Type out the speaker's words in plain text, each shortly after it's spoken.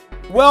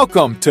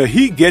Welcome to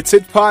He Gets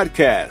It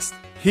Podcast.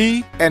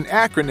 He, an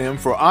acronym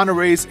for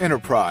Honore's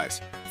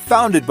Enterprise,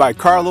 founded by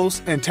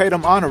Carlos and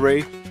Tatum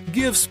Honore,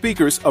 gives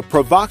speakers a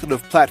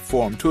provocative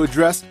platform to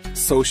address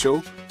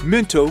social,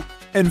 mental,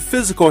 and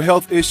physical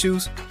health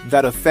issues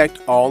that affect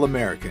all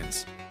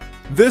Americans.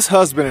 This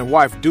husband and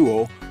wife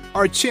duo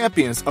are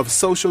champions of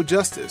social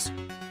justice,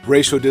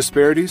 racial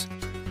disparities,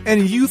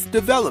 and youth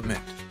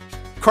development.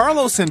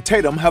 Carlos and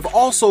Tatum have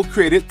also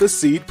created the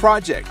Seed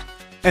Project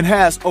and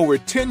has over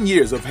 10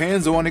 years of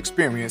hands-on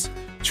experience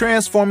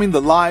transforming the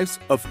lives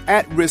of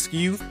at-risk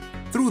youth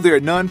through their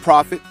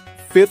nonprofit,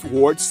 Fifth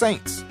Ward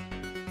Saints.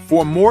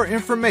 For more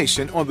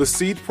information on the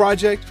Seed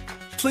Project,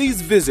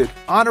 please visit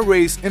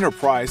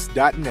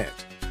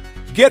honoresenterprise.net.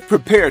 Get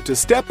prepared to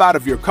step out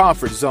of your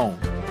comfort zone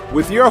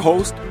with your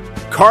host,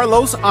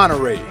 Carlos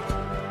Honore.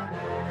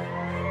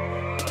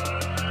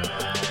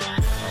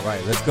 All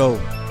right, let's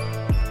go.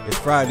 It's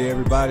Friday,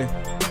 everybody.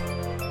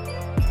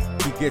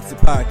 He Gets It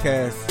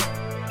Podcast,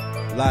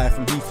 live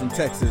from Houston,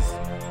 Texas.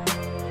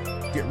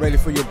 Get ready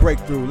for your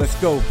breakthrough. Let's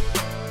go.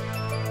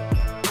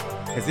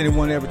 Has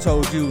anyone ever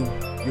told you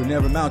you'll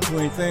never amount to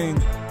anything?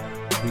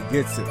 He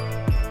gets it.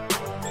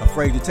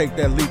 Afraid to take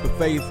that leap of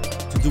faith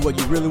to do what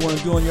you really want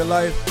to do in your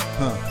life?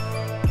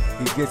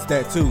 He gets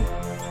that too.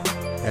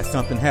 Has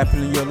something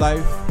happened in your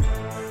life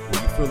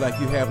where you feel like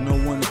you have no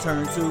one to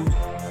turn to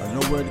or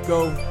nowhere to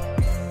go?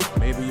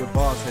 Maybe your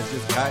boss has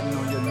just gotten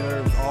on your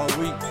nerves all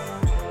week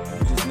and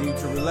you just need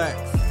to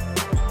relax.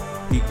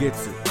 He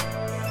gets it.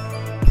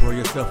 Pour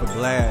yourself a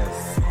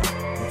glass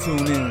and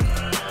tune in.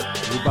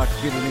 We're about to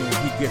get it in.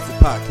 He Gets It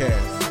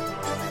Podcast.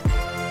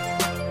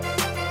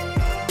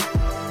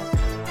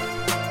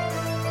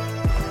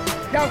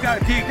 Y'all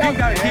gotta dig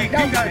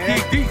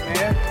deep,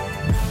 man.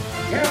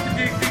 You have to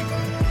dig deep.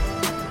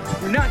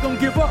 We're not gonna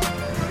give up.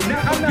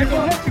 I'm not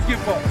gonna let you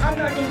give up. I'm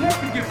not gonna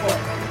let you give up.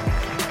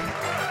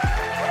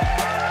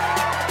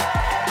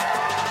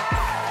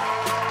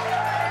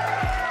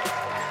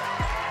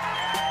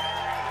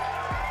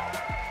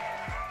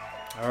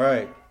 All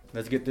right,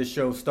 let's get this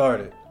show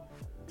started.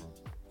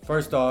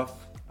 First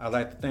off, I'd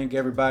like to thank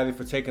everybody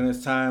for taking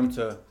this time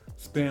to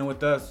spend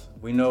with us.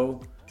 We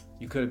know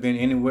you could have been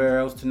anywhere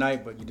else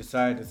tonight, but you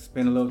decided to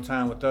spend a little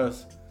time with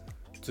us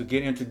to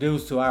get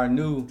introduced to our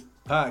new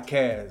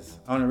podcast,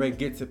 Honore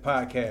Gets It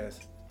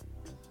Podcast.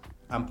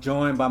 I'm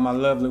joined by my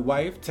lovely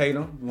wife,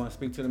 Tatum. You want to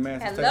speak to the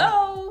masses?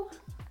 Hello.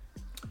 Tatum?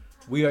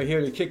 We are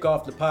here to kick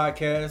off the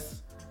podcast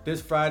this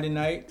Friday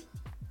night,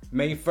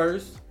 May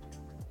 1st,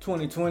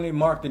 2020.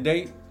 Mark the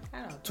date.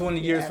 20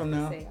 years from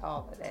now. Say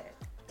all of that,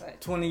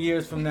 but 20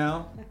 years from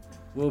now,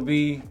 we'll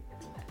be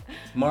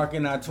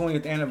marking our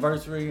 20th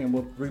anniversary, and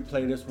we'll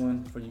replay this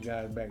one for you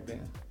guys back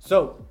then.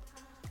 So,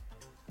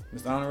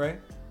 Ms. Honore?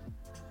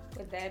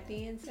 with that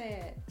being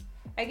said,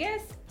 I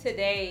guess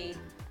today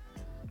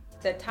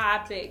the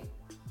topic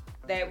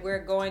that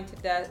we're going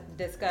to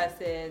discuss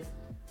is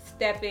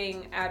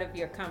stepping out of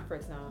your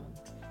comfort zone.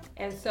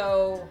 And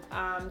so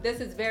this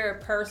is very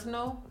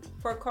personal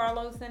for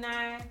Carlos and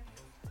I.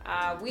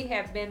 We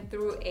have been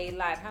through a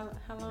lot. How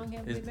long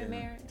have we been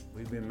married?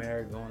 We've been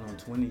married going on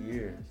 20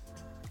 years.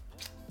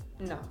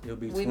 No, It'll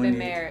be we've 20, been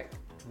married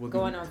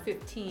going on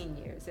 15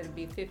 years. It'll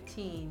be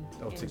 15.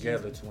 Oh,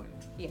 together June. 20.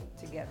 Yeah,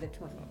 together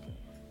 20. Okay.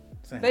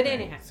 Same But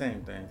thing. anyhow.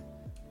 Same thing.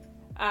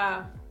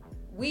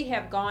 We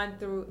have gone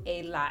through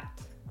a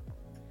lot.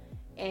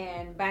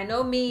 And by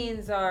no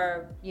means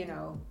are,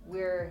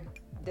 we're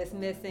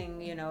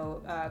dismissing,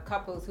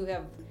 couples who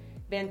have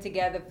been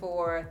together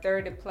for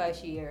 30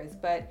 plus years.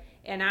 But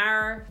in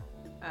our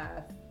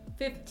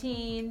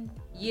 15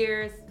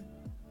 years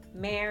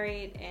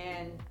married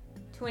and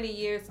 20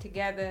 years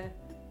together,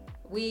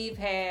 we've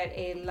had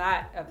a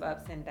lot of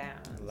ups and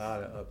downs. A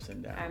lot of ups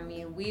and downs. I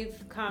mean,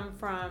 we've come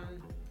from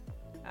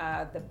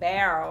the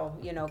barrel,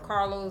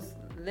 Carlos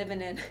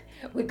living in,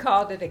 we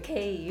called it a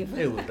cave.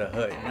 It was the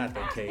hut, not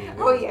the cave.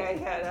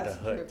 Yeah, that's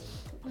the hut.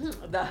 true.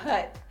 The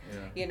hut,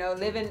 Yeah.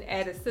 Living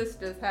at his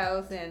sister's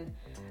house, and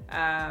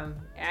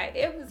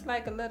it was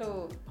like a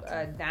little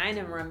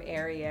dining room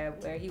area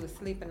where he was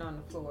sleeping on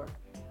the floor.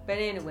 But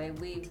anyway,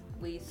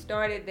 we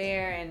started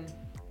there and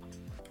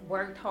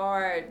worked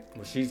hard.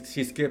 Well, she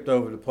skipped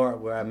over the part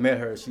where I met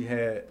her. She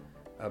had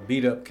a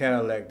beat up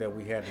Cadillac that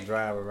we had to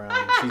drive around.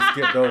 She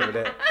skipped over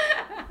that.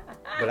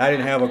 But I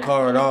didn't have a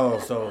car at all,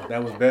 so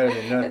that was better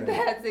than nothing.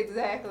 That's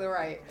exactly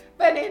right.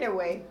 But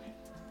anyway,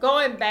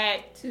 going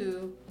back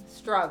to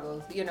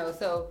struggles,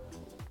 so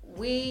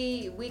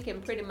we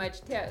can pretty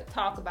much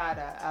talk about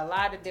a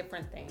lot of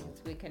different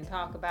things. We can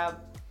talk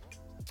about,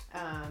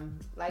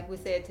 like we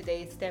said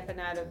today, stepping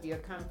out of your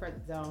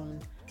comfort zone.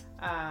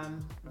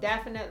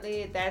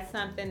 Definitely, that's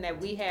something that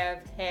we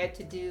have had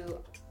to do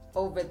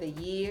over the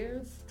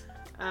years.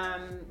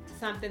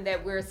 Something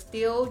that we're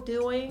still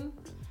doing.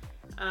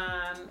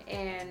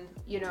 And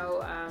you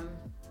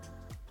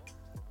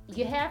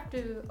have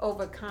to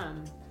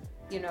overcome,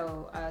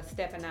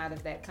 stepping out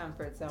of that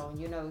comfort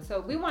zone, so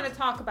we want to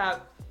talk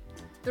about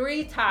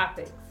 3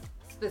 topics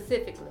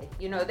specifically.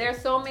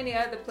 There's so many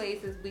other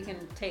places we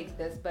can take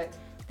this, but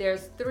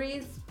there's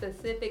 3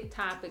 specific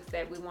topics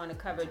that we want to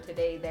cover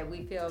today that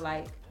we feel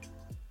like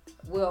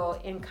will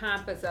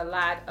encompass a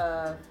lot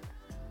of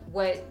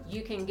what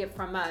you can get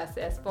from us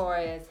as far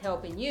as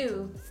helping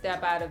you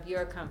step out of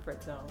your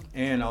comfort zone.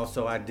 And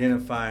also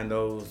identifying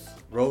those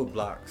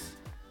roadblocks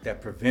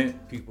that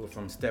prevent people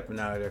from stepping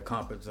out of their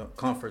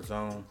comfort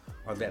zone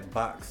or that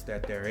box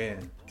that they're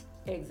in.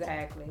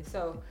 Exactly.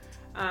 So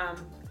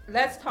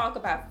let's talk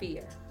about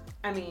fear.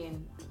 I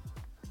mean,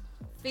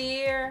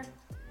 fear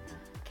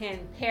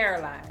can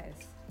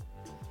paralyze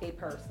a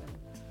person.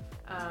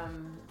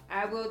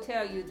 I will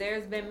tell you,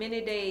 there's been many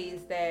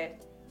days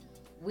that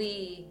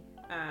we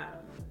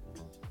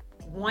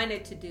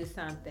wanted to do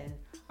something,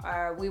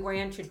 or we were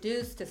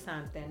introduced to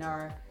something,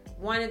 or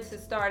wanted to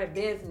start a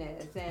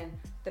business, and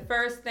the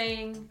first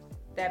thing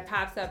that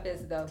pops up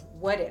is the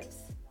what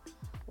ifs.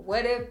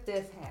 What if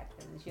this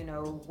happens? You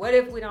know, what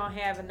if we don't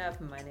have enough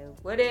money?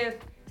 What if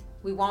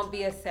we won't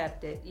be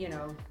accepted? You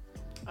know,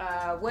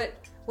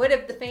 what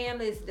if the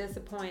family is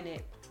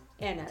disappointed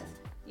in us?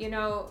 You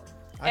know,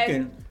 I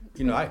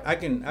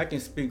can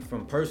speak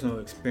from personal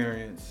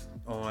experience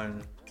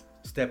on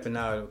stepping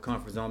out of the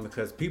comfort zone,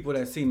 because people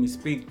that see me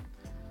speak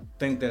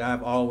think that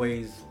I've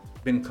always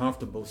been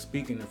comfortable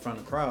speaking in front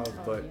of crowds,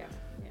 but yeah.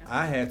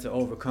 I had to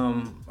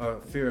overcome a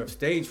fear of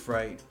stage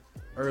fright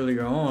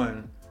earlier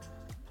on,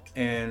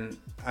 and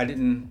I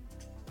didn't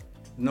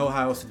know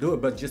how else to do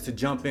it but just to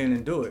jump in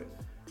and do it.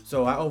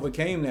 So I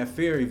overcame that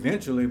fear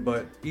eventually,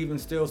 but even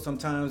still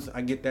sometimes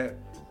I get that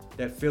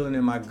feeling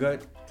in my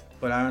gut,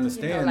 but I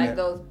understand like that,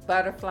 those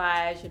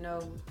butterflies, you know.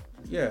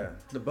 Yeah,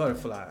 the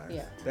butterflies.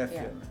 Yeah. That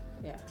feeling.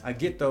 Yeah. I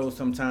get those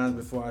sometimes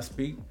before I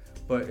speak,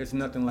 but it's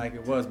nothing like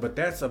it was. But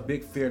that's a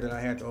big fear that I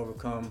had to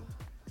overcome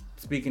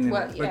speaking.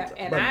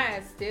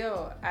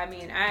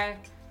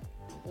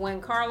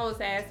 When Carlos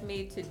asked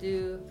me to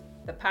do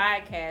the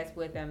podcast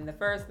with him, the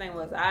first thing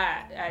was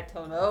I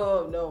told him,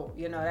 oh no,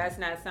 you know, that's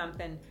not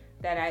something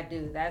that I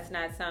do. That's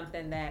not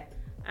something that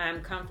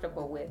I'm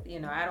comfortable with.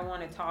 You know, I don't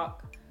want to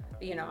talk.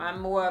 You know,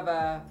 I'm more of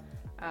a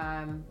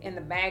in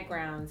the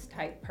backgrounds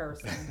type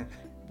person.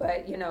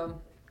 But you know,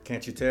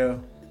 can't you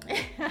tell?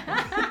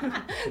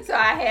 So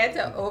I had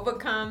to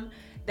overcome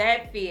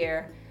that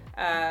fear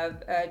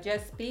of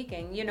just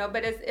speaking, you know,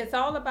 but it's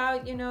all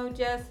about, you know,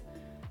 just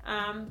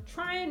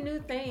trying new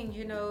things,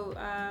 you know,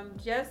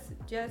 just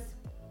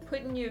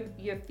putting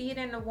your feet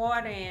in the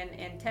water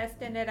and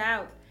testing it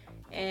out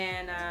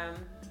and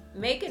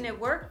making it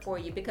work for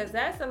you, because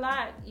that's a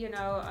lot, you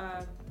know,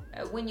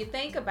 when you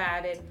think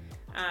about it.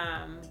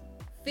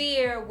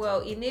 Fear will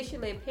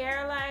initially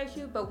paralyze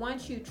you, but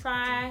once you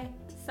try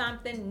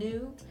something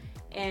new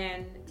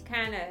and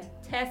kind of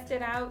test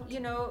it out, you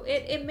know,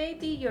 it may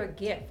be your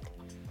gift.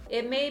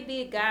 It may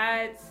be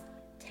God's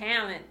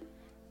talent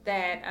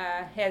that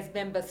has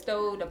been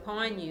bestowed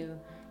upon you,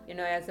 you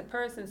know, as a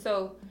person.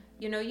 So,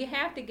 you know, you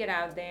have to get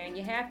out there and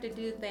you have to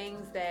do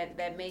things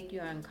that make you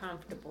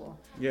uncomfortable.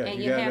 Yeah,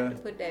 and you have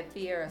to put that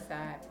fear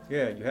aside.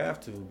 Yeah, you have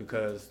to,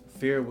 because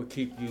fear will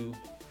keep you,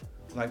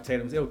 like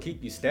Tatum said, it will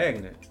keep you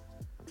stagnant.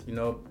 You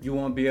know, you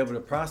won't be able to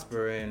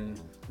prosper and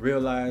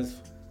realize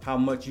how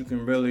much you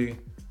can really,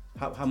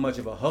 how much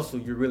of a hustle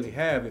you really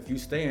have if you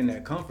stay in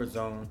that comfort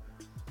zone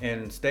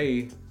and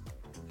stay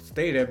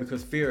there,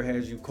 because fear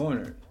has you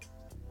cornered.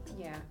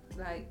 Yeah,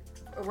 like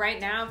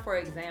right now, for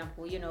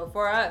example, you know,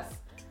 for us,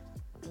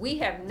 we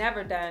have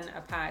never done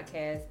a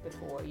podcast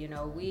before. You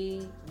know,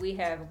 we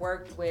have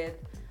worked with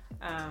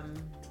a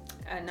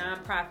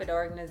nonprofit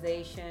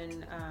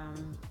organization,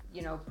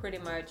 you know, pretty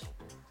much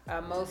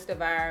most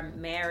of our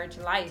marriage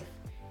life.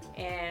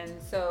 And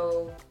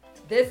so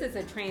this is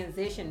a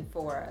transition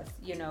for us.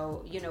 You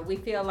know, we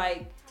feel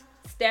like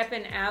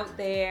stepping out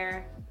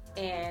there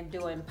and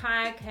doing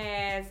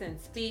podcasts and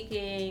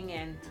speaking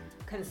and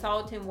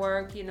consulting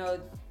work, you know,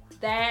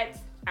 that's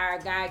our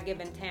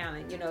God-given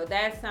talent. You know,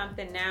 that's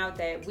something now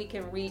that we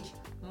can reach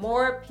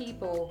more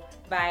people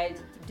by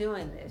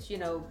doing this. You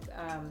know,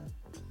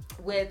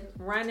 with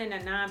running a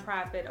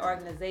nonprofit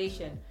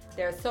organization,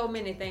 there are so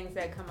many things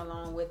that come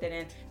along with it,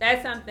 and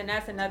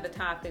that's another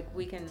topic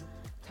we can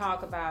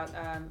talk about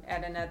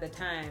at another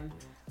time.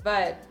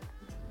 But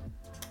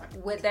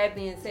with that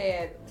being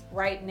said,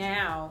 right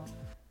now,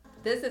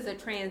 this is a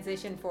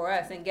transition for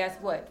us, and guess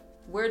what?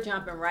 We're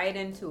jumping right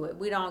into it.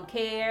 We don't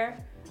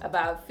care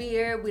about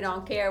fear. We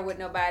don't care what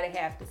nobody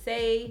have to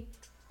say.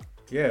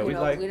 Yeah, we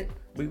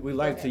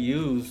like to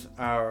use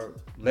our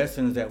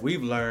lessons that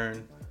we've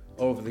learned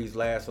over these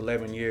last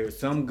 11 years.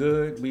 Some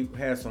good, we've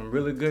had some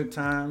really good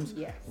times.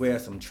 Yes. We had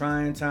some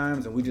trying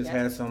times, and we just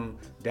had some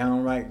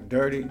downright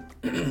dirty,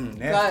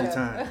 nasty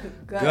times.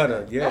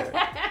 Gutter,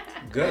 yeah.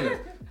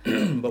 Gutter.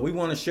 But we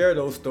want to share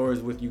those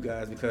stories with you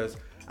guys, because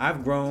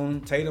I've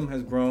grown, Tatum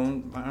has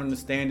grown, my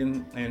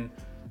understanding, and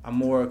I'm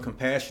more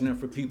compassionate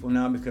for people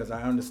now, because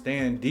I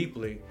understand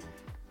deeply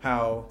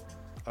how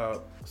a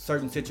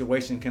certain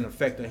situation can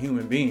affect a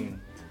human being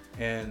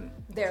and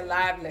their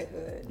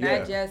livelihood,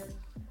 not just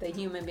the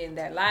human being,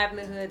 their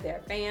livelihood, their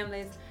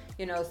families,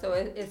 you know, so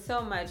it's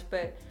so much.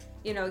 But,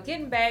 you know,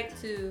 getting back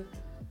to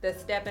the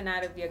stepping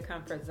out of your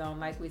comfort zone,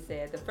 like we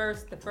said, the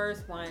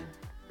first one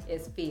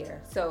is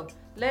fear. So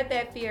let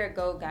that fear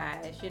go,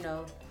 guys. You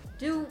know,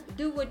 do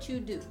what you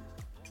do.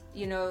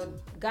 You know,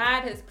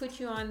 God has put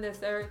you on this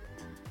earth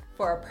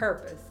for a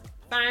purpose.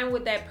 Find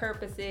what that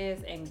purpose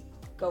is and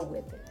go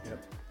with it.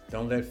 Yep.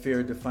 Don't let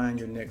fear define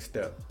your next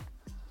step.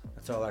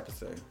 That's all I can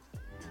say.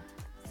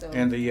 So,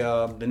 And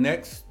the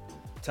next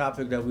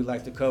topic that we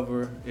like to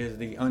cover is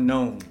the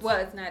unknowns. well,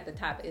 it's not the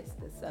topic, it's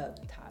the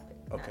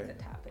subtopic, Okay. not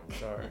the topic.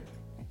 Sorry,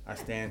 I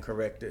stand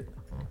corrected.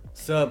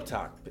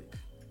 Subtopic,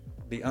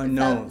 the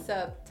unknown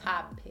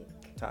Subtopic.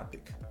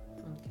 topic. Okay.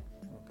 Okay.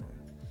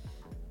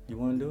 You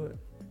want to do it?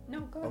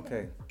 No, go ahead.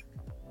 Okay.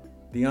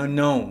 The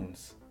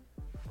unknowns.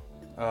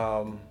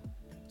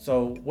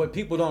 So what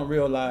people don't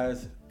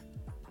realize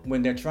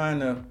when they're trying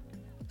to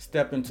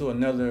step into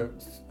another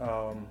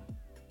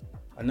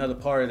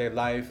part of their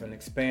life and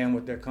expand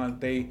with their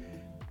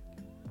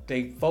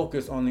they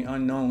focus on the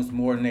unknowns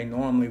more than they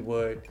normally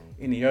would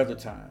any other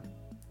time.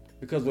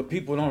 Because what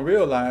people don't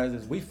realize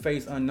is we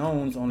face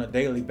unknowns on a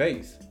daily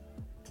basis.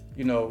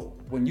 You know,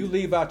 when you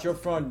leave out your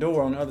front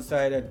door, on the other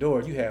side of that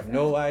door, you have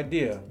no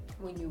idea.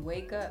 When you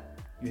wake up,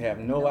 You have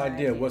no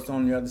idea what's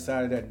on the other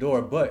side of that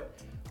door. But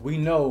we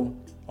know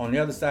on the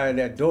other side of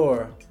that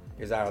door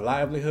is our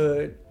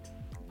livelihood,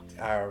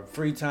 our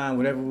free time,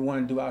 whatever we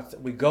want to do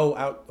outside. We go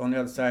out on the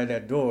other side of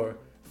that door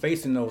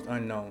facing those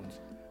unknowns.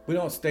 We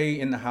don't stay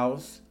in the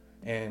house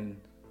and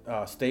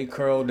stay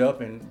curled up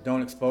and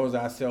don't expose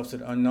ourselves to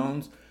the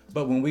unknowns.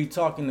 But when we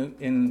talk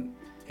in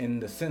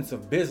the sense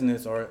of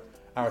business or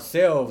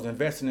ourselves,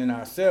 investing in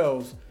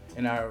ourselves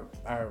and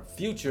our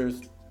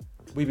futures,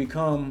 we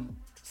become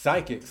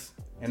psychics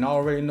and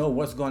already know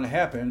what's going to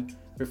happen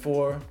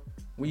before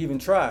we even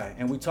try.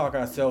 And we talk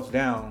ourselves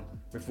down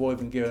before we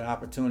even get an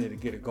opportunity to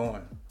get it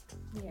going.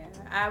 yeah,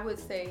 I would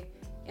say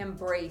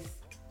embrace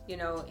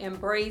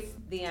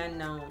the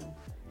unknown.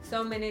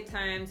 So many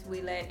times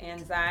we let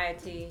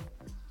anxiety,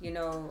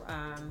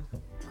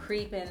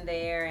 creep in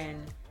there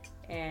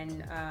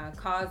and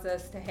cause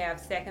us to have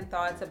second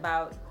thoughts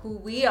about who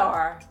we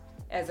are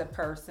as a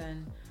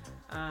person,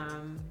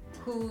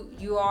 who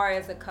you are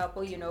as a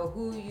couple,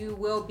 who you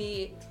will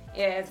be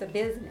as a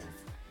business.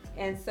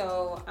 And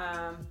so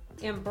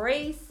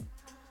embrace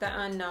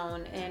the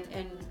unknown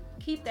and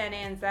keep that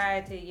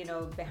anxiety,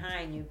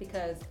 behind you,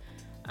 because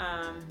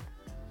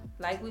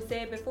like we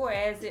said before,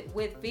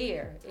 with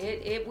fear,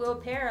 it will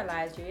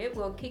paralyze you. It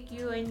will kick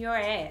you in your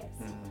ass.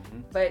 Mm-hmm.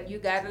 But you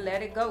got to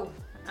let it go.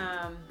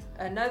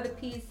 Another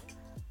piece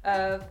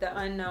of the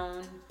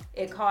unknown,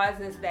 it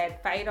causes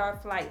that fight or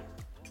flight.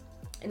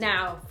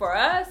 Now, for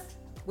us,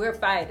 we're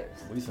fighters.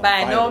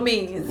 By no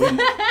means. You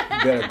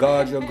better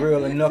guard your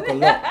grill and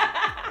knuckle up.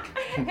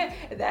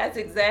 That's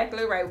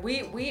exactly right.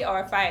 We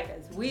are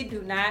fighters. We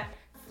do not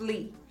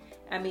flee.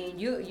 I mean,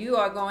 you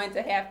are going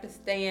to have to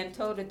stand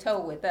toe to toe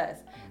with us.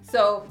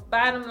 So,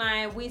 bottom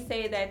line, we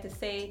say that to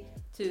say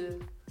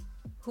to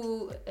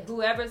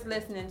whoever's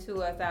listening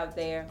to us out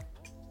there,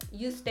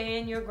 you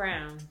stand your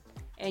ground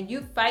and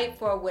you fight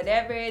for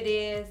whatever it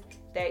is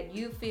that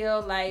you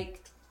feel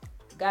like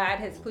God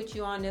has put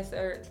you on this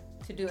earth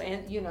to do.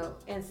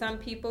 And some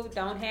people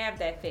don't have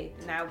that faith.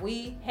 Now,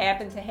 we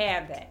happen to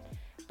have that.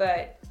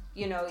 But,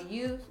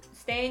 you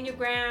stand your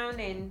ground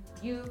and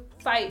you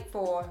fight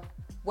for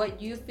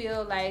what you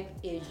feel like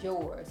is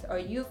yours, or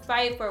you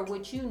fight for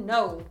what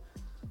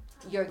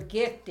your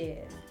gift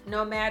is.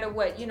 No matter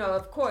what,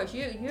 of course,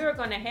 you're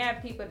going to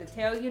have people to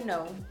tell you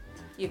no.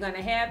 You're going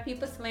to have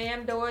people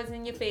slam doors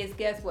in your face.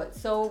 Guess what?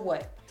 So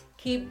what?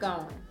 Keep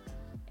going.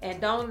 And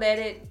don't let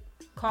it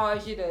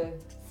cause you to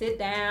sit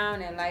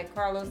down and, like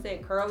Carlos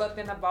said, curl up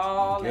in a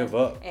ball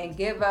and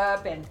give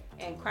up and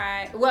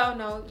cry. Well,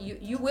 no,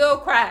 you will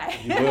cry.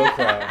 You will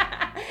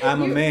cry.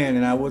 I'm a man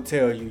and I will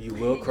tell you, you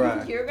will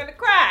cry. You're going to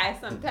cry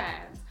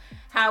sometimes.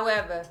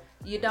 However,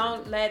 you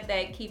don't let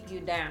that keep you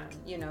down.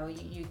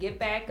 You get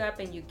back up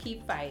and you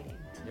keep fighting.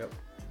 Yep.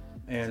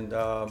 And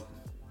the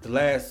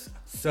last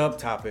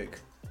subtopic.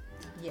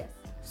 Yes.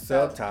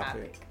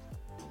 Subtopic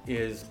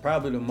is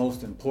probably the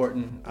most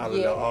important out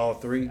of all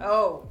three.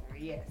 Oh,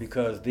 yes.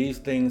 Because these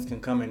things can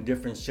come in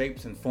different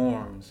shapes and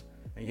forms,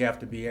 and you have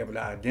to be able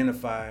to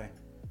identify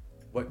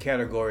what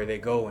category they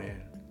go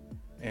in.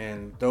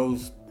 And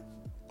those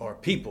are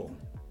people,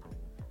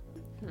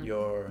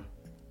 your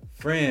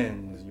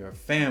friends, your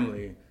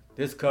family.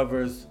 This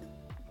covers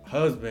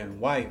husband,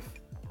 wife,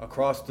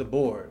 across the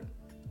board.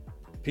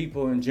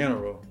 People in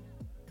general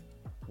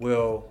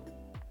will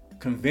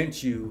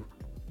convince you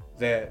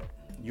that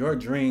your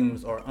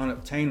dreams are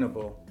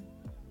unobtainable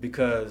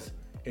because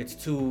it's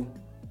too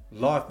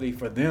lofty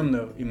for them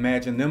to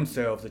imagine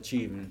themselves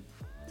achieving.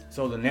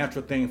 So the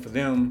natural thing for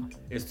them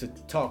is to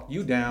talk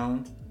you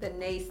down. The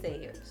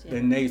naysayers.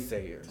 The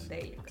naysayers.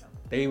 There you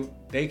go.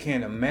 They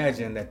can't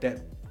imagine that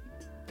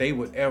they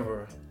would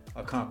ever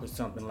accomplish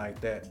something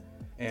like that.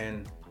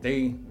 And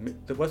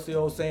what's the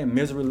old saying?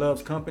 Misery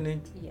loves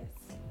company? Yes.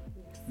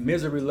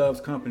 Misery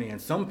loves company. And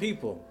some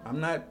people, I'm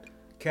not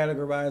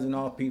categorizing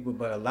all people,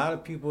 but a lot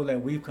of people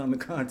that we've come in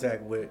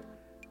contact with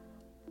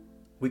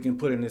we can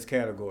put in this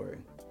category?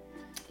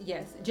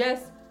 Yes,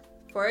 just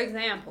for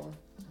example,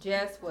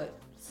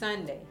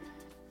 Sunday,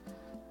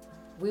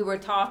 we were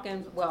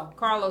talking, well,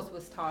 Carlos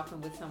was talking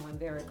with someone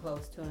very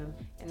close to him,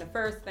 and the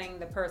first thing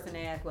the person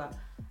asked, well,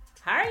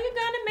 how are you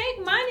going to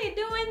make money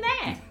doing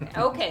that?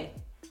 Okay,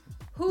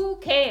 who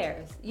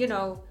cares? You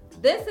know,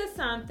 this is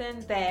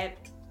something that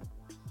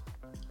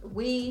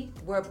we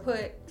were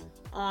put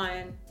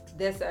on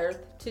this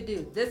earth to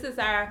do. This is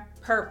our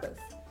purpose,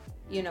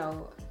 you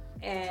know,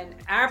 and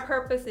our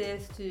purpose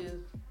is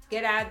to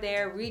get out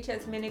there, reach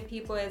as many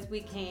people as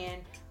we can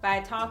by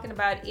talking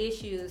about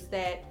issues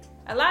that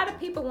a lot of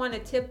people want to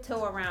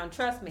tiptoe around.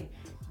 Trust me,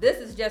 this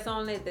is just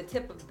only the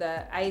tip of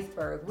the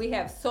iceberg. We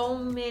have so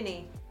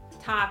many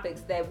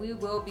topics that we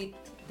will be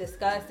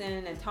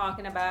discussing and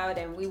talking about,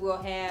 and we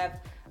will have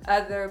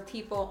other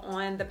people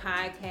on the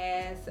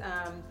podcast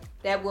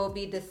that will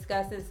be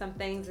discussing some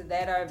things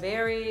that are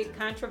very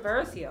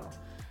controversial.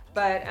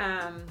 But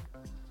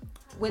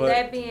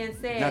that being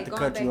said, not to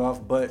cut you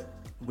off, but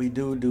we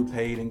do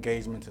paid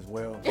engagements as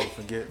well. Don't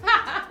forget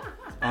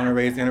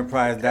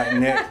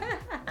honoraisenterprise.net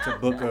to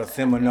book a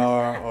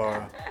seminar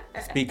or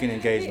speaking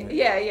engagement.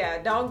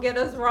 Yeah. Don't get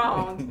us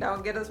wrong.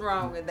 Don't get us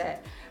wrong with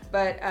that.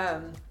 But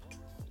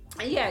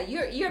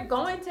you're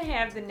going to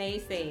have the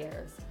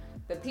naysayers,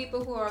 the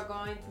people who are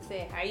going to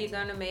say, how are you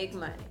going to make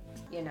money?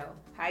 You know,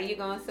 how are you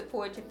going to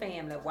support your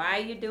family? Why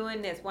are you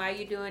doing this? Why are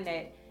you doing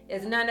that?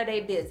 It's none of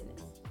their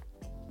business.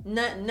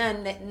 None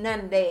theirs.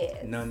 None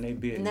they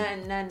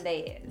business. None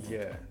theirs.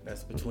 Yeah,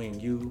 that's between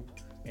you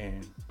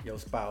and your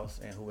spouse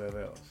and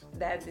whoever else.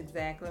 That's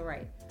exactly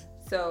right.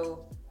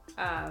 So,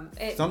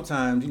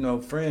 sometimes, you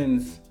know,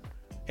 friends,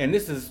 and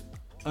this is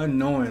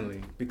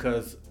unknowingly,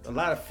 because a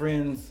lot of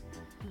friends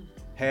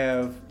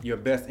have your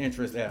best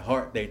interest at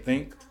heart, they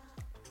think,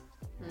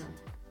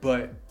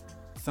 but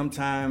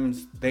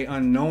sometimes they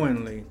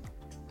unknowingly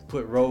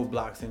put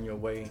roadblocks in your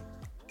way.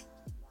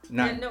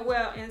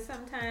 And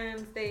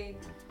sometimes they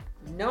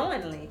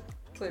knowingly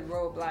put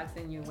roadblocks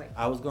in your way.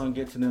 I was going to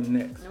get to them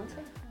next.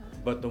 Okay.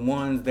 But the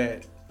ones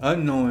that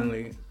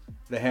unknowingly,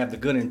 that have the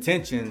good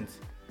intentions,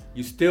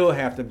 you still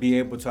have to be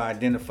able to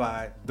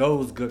identify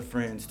those good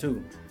friends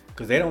too.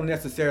 Because they don't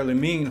necessarily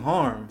mean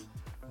harm,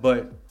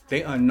 but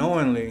they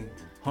unknowingly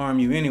harm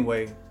you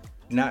anyway,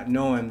 not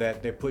knowing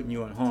that they're putting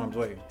you in harm's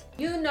way.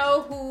 You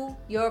know who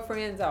your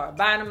friends are.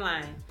 Bottom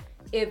line,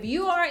 if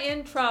you are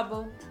in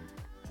trouble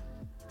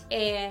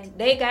and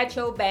they got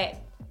your back,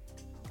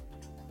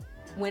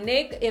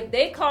 if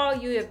they call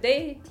you, if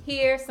they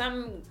hear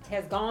something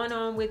has gone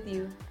on with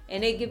you,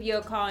 and they give you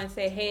a call and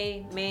say,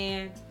 hey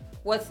man,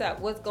 what's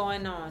up? What's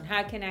going on?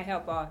 How can I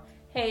help? Or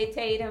hey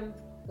Tatum,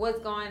 what's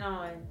going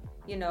on?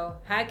 You know,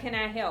 how can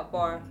I help?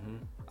 Or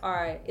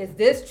is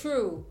this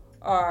true?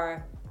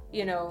 Or,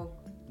 you know,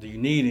 do you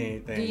need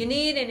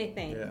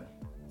anything? Yeah.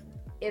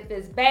 If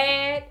it's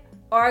bad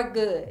or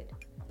good,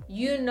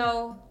 you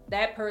know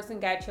that person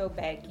got your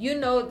back. You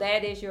know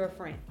that is your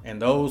friend.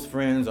 And those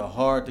friends are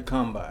hard to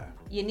come by.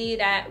 You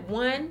need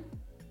one,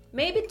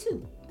 maybe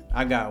two.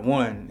 I got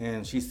one,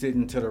 and she's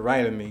sitting to the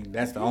right of me.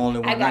 That's the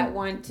only one. I got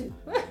one too.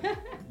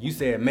 You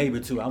said maybe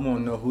two. I want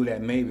to know who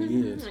that maybe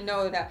is.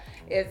 No,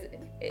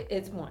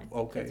 it's one.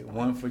 Okay,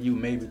 one for you,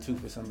 maybe two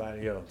for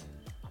somebody else.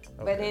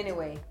 Okay. But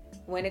anyway,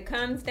 when it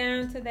comes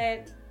down to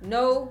that,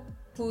 know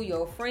who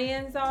your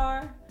friends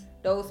are.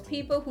 Those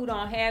people who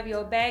don't have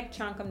your back,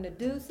 chunk them to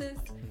deuces.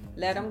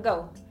 Let them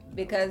go.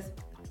 Because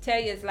I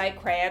tell you, it's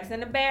like crabs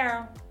in a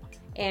barrel.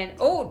 And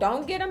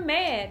don't get them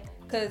mad,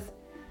 because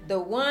the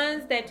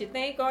ones that you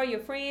think are your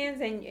friends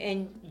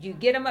and you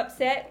get them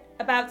upset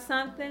about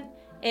something,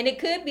 and it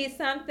could be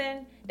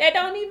something that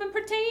don't even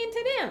pertain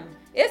to them.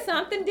 It's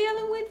something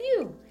dealing with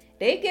you.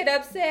 They get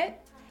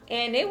upset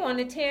and they want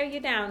to tear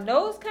you down.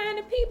 Those kind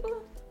of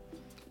people,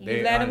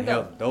 you let them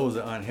go. Those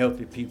are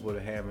unhealthy people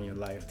to have in your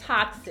life.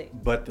 Toxic.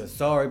 But the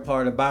sorry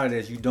part about it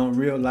is you don't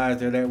realize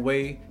they're that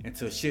way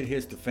until shit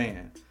hits the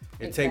fan.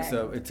 It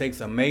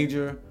takes a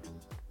major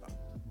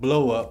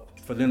blow up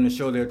for them to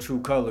show their true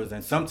colors.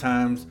 And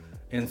sometimes,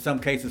 in some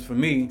cases for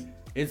me,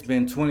 it's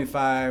been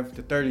 25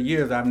 to 30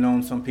 years I've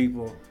known some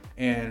people,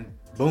 and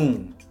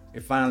boom,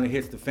 it finally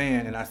hits the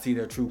fan and I see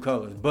their true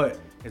colors. But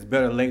it's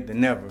better late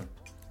than never.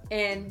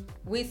 And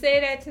we say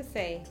that to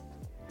say,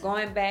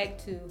 going back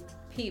to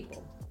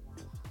people,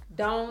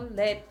 don't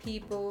let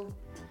people,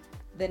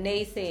 the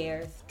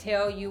naysayers,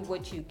 tell you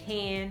what you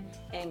can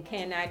and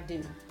cannot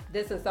do.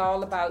 This is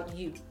all about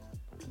you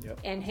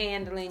and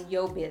handling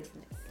your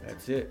business.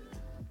 That's it.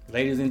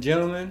 Ladies and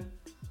gentlemen,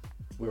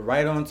 we're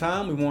right on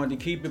time. We wanted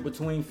to keep it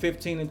between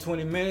 15 and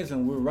 20 minutes,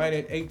 and we're right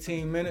at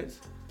 18 minutes.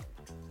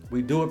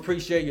 We do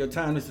appreciate your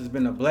time. This has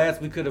been a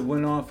blast. We could have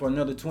went on for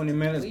another 20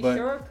 minutes, but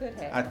sure could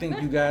have. I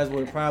think you guys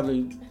would have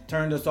probably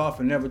turned us off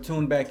and never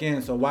tuned back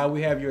in. So while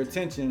we have your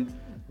attention,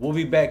 we'll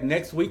be back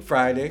next week,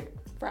 Friday.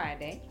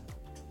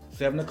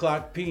 7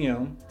 o'clock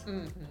p.m.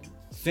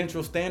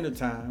 Central Standard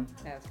Time.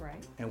 That's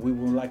right. And we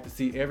would like to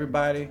see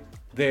everybody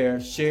there.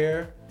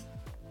 Share.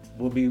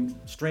 We'll be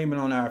streaming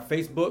on our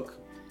Facebook,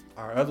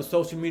 our other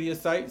social media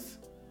sites.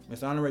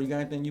 Ms. Honoré, you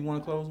got anything you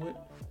want to close with?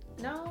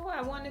 No,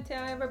 I want to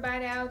tell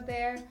everybody out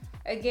there,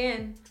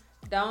 again,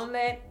 don't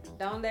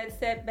let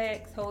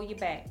setbacks hold you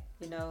back.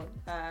 You know,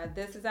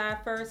 this is our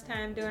first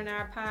time doing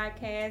our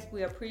podcast.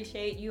 We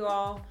appreciate you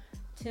all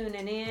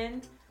tuning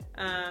in.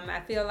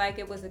 I feel like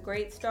it was a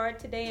great start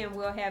today, and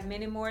we'll have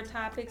many more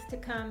topics to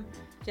come.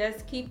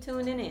 Just keep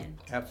tuning in.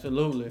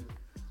 Absolutely.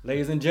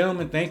 Ladies and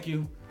gentlemen, thank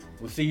you.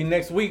 We'll see you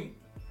next week.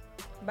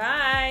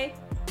 Bye.